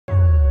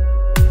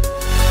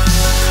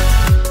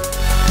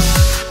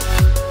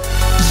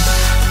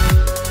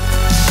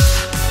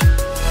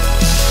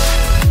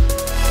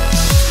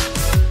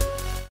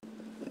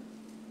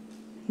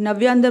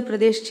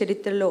నవ్యాంధ్రప్రదేశ్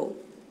చరిత్రలో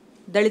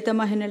దళిత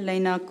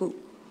మహిళలైన నాకు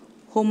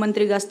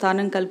హోంమంత్రిగా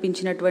స్థానం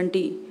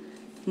కల్పించినటువంటి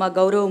మా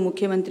గౌరవ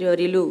ముఖ్యమంత్రి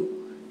వర్యులు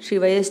శ్రీ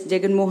వైఎస్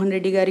జగన్మోహన్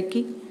రెడ్డి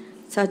గారికి,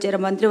 సహచర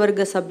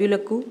మంత్రివర్గ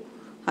సభ్యులకు,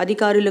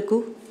 అధికారులకు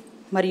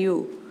మరియు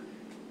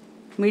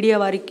మీడియా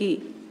వారికి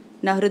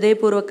నా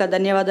హృదయపూర్వక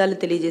ధన్యవాదాలు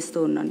తెలియజేస్తూ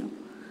ఉన్నాను.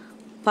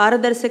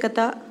 పారదర్శకత,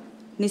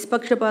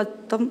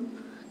 నిష్పక్షపాతం,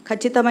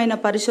 ఖచ్చితమైన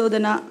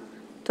పరిశోధన,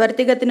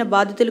 త్వరితగతిన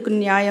బాధితులకు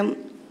న్యాయం,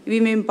 ఇవి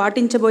మేము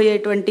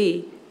పాటించబోయేటువంటి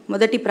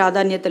మొదటి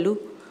ప్రాధాన్యతలు.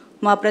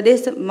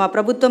 మా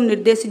ప్రభుత్వం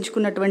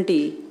నిర్దేశించుకున్నటువంటి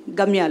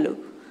గమ్యాలు.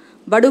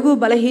 బడుగు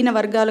బలహీన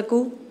వర్గాలకు,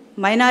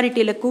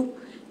 మైనారిటీలకు,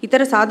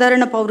 ఇతర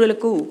సాధారణ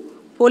పౌరులకు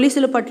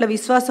పోలీసుల పట్ల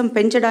విశ్వాసం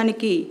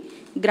పెంచడానికి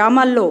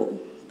గ్రామాల్లో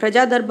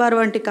ప్రజా దర్బార్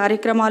వంటి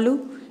కార్యక్రమాలు,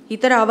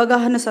 ఇతర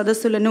అవగాహన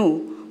సదస్సులను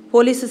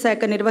పోలీసు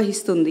శాఖ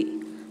నిర్వహిస్తుంది.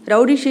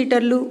 రౌడీ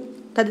షీటర్లు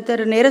తదితర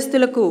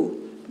నేరస్తులకు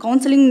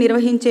కౌన్సిలింగ్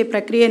నిర్వహించే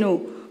ప్రక్రియను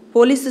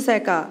పోలీసు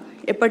శాఖ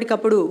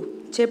ఎప్పటికప్పుడు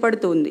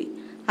చేపడుతుంది.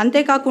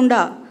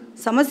 అంతేకాకుండా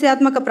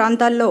సమస్యాత్మక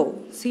ప్రాంతాల్లో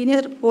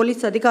సీనియర్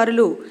పోలీస్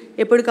అధికారులు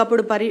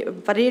ఎప్పటికప్పుడు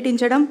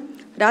పర్యటించడం,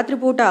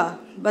 రాత్రిపూట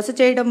బస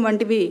చేయడం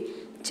వంటివి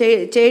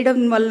చేయడం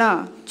వలన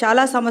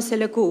చాలా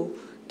సమస్యలకు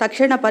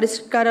తక్షణ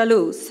పరిష్కారాలు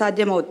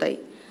సాధ్యమవుతాయి.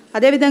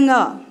 అదేవిధంగా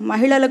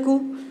మహిళలకు,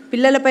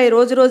 పిల్లలపై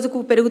రోజురోజుకు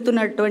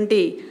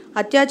పెరుగుతున్నటువంటి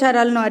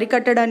అత్యాచారాలను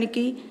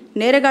అరికట్టడానికి,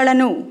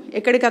 నేరగాళ్లను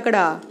ఎక్కడికక్కడ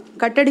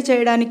కట్టడి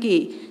చేయడానికి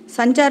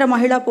సంచార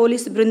మహిళా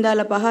పోలీస్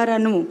బృందాల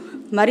పహారాను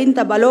మరింత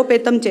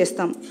బలోపేతం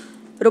చేస్తాం.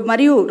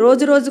 మరియు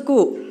రోజురోజుకు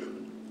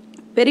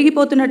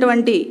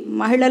పెరిగిపోతున్నటువంటి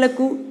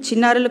మహిళలకు,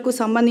 చిన్నారులకు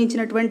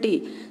సంబంధించినటువంటి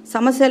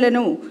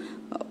సమస్యలను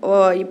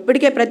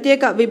ఇప్పటికే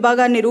ప్రత్యేక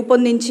విభాగాన్ని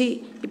రూపొందించి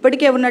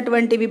ఇప్పటికే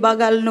ఉన్నటువంటి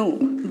విభాగాలను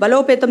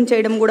బలోపేతం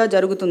చేయడం కూడా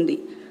జరుగుతుంది.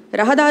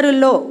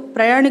 రహదారుల్లో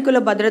ప్రయాణికుల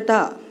భద్రత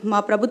మా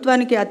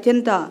ప్రభుత్వానికి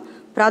అత్యంత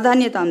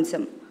ప్రాధాన్యత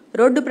అంశం.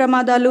 రోడ్డు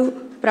ప్రమాదాలు,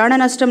 ప్రాణ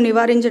నష్టం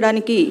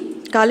నివారించడానికి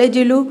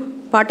కాలేజీలు,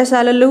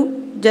 పాఠశాలలు,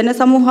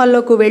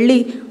 జనసమూహాల్లోకి వెళ్ళి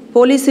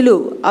పోలీసులు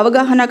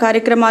అవగాహన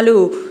కార్యక్రమాలు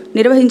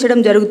నిర్వహించడం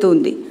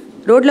జరుగుతుంది.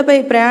 రోడ్లపై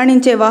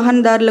ప్రయాణించే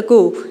వాహనదారులకు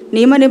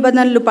నియమ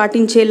నిబంధనలు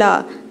పాటించేలా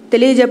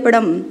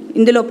తెలియజెప్పడం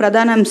ఇందులో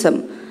ప్రధాన అంశం.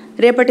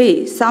 రేపటి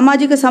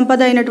సామాజిక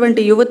సంపద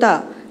అయినటువంటి యువత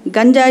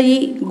గంజాయి,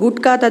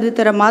 గుట్కా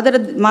తదితర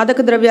మాదక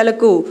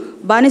ద్రవ్యాలకు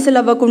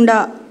బానిసలవ్వకుండా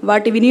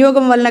వాటి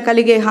వినియోగం వలన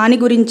కలిగే హాని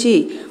గురించి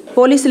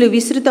పోలీసులు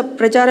విస్తృత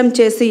ప్రచారం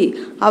చేసి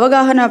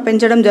అవగాహన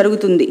పెంచడం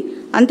జరుగుతుంది.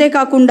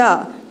 అంతేకాకుండా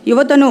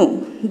యువతను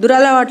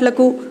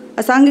దురలవాట్లకు,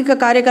 అసాంఘిక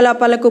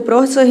కార్యకలాపాలకు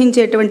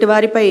ప్రోత్సహించేటువంటి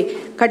వారిపై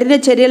కఠిన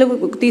చర్యలు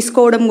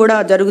తీసుకోవడం కూడా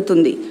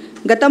జరుగుతుంది.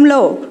 గతంలో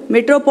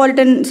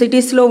మెట్రోపాలిటన్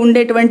సిటీస్లో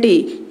ఉండేటువంటి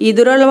ఈ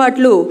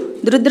దురలవాట్లు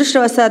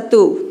దురదృష్టవశాత్తు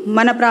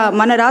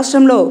మన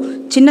రాష్ట్రంలో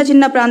చిన్న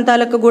చిన్న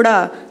ప్రాంతాలకు కూడా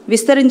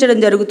విస్తరించడం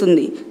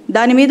జరుగుతుంది.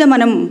 దాని మీద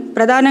మనం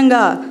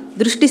ప్రధానంగా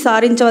దృష్టి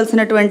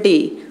సారించవలసినటువంటి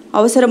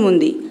అవసరం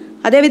ఉంది.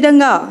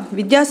 అదేవిధంగా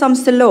విద్యా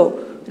సంస్థల్లో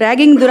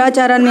ర్యాగింగ్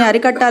దురాచారాన్ని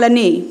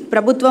అరికట్టాలని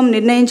ప్రభుత్వం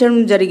నిర్ణయించడం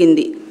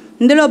జరిగింది.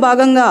 ఇందులో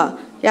భాగంగా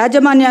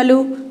యాజమాన్యాలు,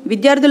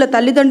 విద్యార్థుల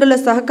తల్లిదండ్రుల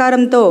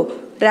సహకారంతో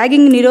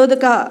ర్యాగింగ్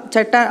నిరోధక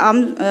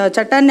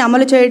చట్టాన్ని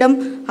అమలు చేయడం,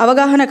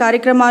 అవగాహన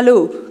కార్యక్రమాలు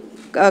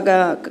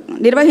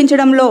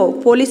నిర్వహించడంలో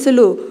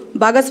పోలీసులు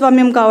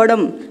భాగస్వామ్యం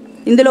కావడం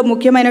ఇందులో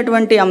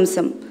ముఖ్యమైనటువంటి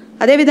అంశం.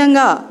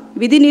 అదేవిధంగా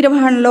విధి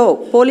నిర్వహణలో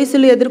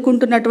పోలీసులు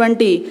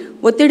ఎదుర్కొంటున్నటువంటి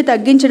ఒత్తిడి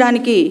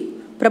తగ్గించడానికి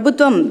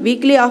ప్రభుత్వం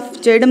వీక్లీ ఆఫ్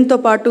చేయడంతో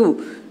పాటు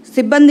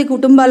సిబ్బంది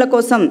కుటుంబాల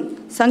కోసం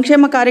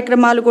సంక్షేమ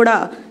కార్యక్రమాలు కూడా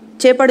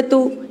చేపడుతూ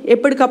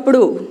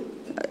ఎప్పటికప్పుడు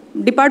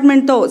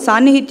డిపార్ట్మెంట్తో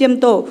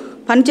సాన్నిహిత్యంతో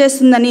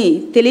పనిచేస్తుందని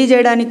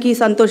తెలియజేయడానికి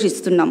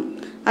సంతోషిస్తున్నాం.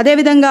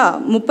 అదేవిధంగా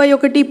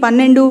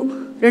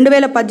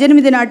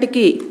 31/12/2018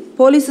 నాటికి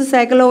పోలీసు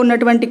శాఖలో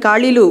ఉన్నటువంటి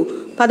ఖాళీలు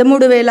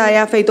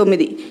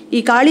 13,059. ఈ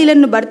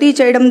ఖాళీలను భర్తీ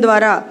చేయడం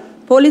ద్వారా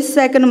పోలీసు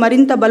శాఖను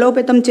మరింత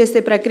బలోపేతం చేసే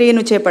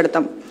ప్రక్రియను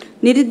చేపడతాం.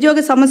 నిరుద్యోగ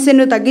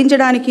సమస్యను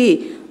తగ్గించడానికి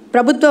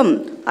ప్రభుత్వం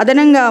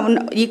అదనంగా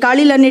ఈ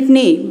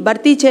ఖాళీలన్నింటినీ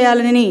భర్తీ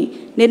చేయాలని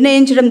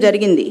నిర్ణయించడం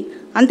జరిగింది.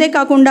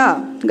 అంతేకాకుండా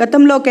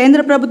గతంలో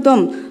కేంద్ర ప్రభుత్వం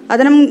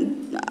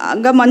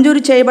అదనంగా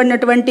మంజూరు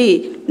చేయబడినటువంటి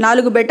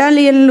 4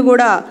 బెటాలియన్లు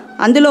కూడా,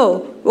 అందులో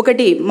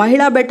ఒకటి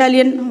మహిళా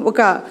బెటాలియన్,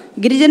 ఒక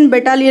గిరిజన్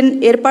బెటాలియన్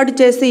ఏర్పాటు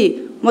చేసి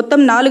మొత్తం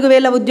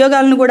 4,000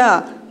 ఉద్యోగాలను కూడా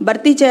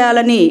భర్తీ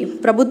చేయాలని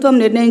ప్రభుత్వం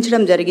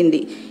నిర్ణయించడం జరిగింది.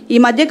 ఈ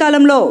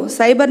మధ్యకాలంలో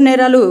సైబర్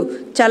నేరాలు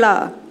చాలా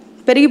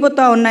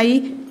పెరిగిపోతూ ఉన్నాయి.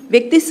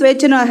 వ్యక్తి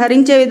స్వేచ్ఛను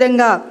హరించే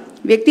విధంగా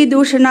వ్యక్తి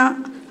దూషణ,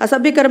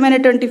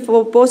 అసభ్యకరమైనటువంటి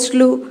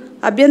పోస్టులు,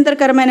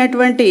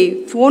 అభ్యంతరకరమైనటువంటి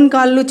ఫోన్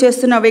కాల్లు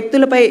చేస్తున్న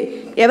వ్యక్తులపై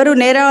ఎవరు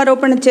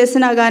నేరారోపణ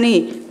చేసినా కానీ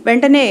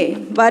వెంటనే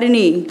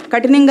వారిని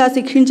కఠినంగా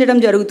శిక్షించడం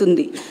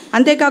జరుగుతుంది.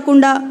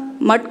 అంతేకాకుండా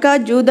మట్కా,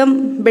 జూదం,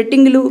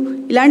 బెట్టింగ్లు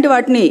ఇలాంటి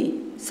వాటిని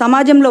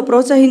సమాజంలో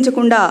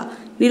ప్రోత్సహించకుండా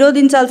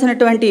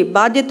నిరోధించాల్సినటువంటి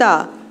బాధ్యత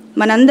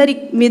మనందరి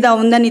మీద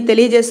ఉందని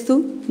తెలియజేస్తూ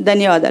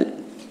ధన్యవాదాలు.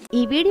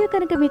 ఈ వీడియో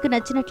కనుక మీకు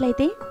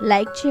నచ్చినట్లయితే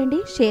లైక్ చేయండి,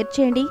 షేర్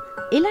చేయండి.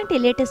 ఇలాంటి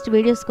లేటెస్ట్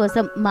వీడియోస్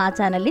కోసం మా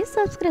ఛానల్ని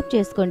సబ్స్క్రైబ్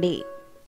చేసుకోండి.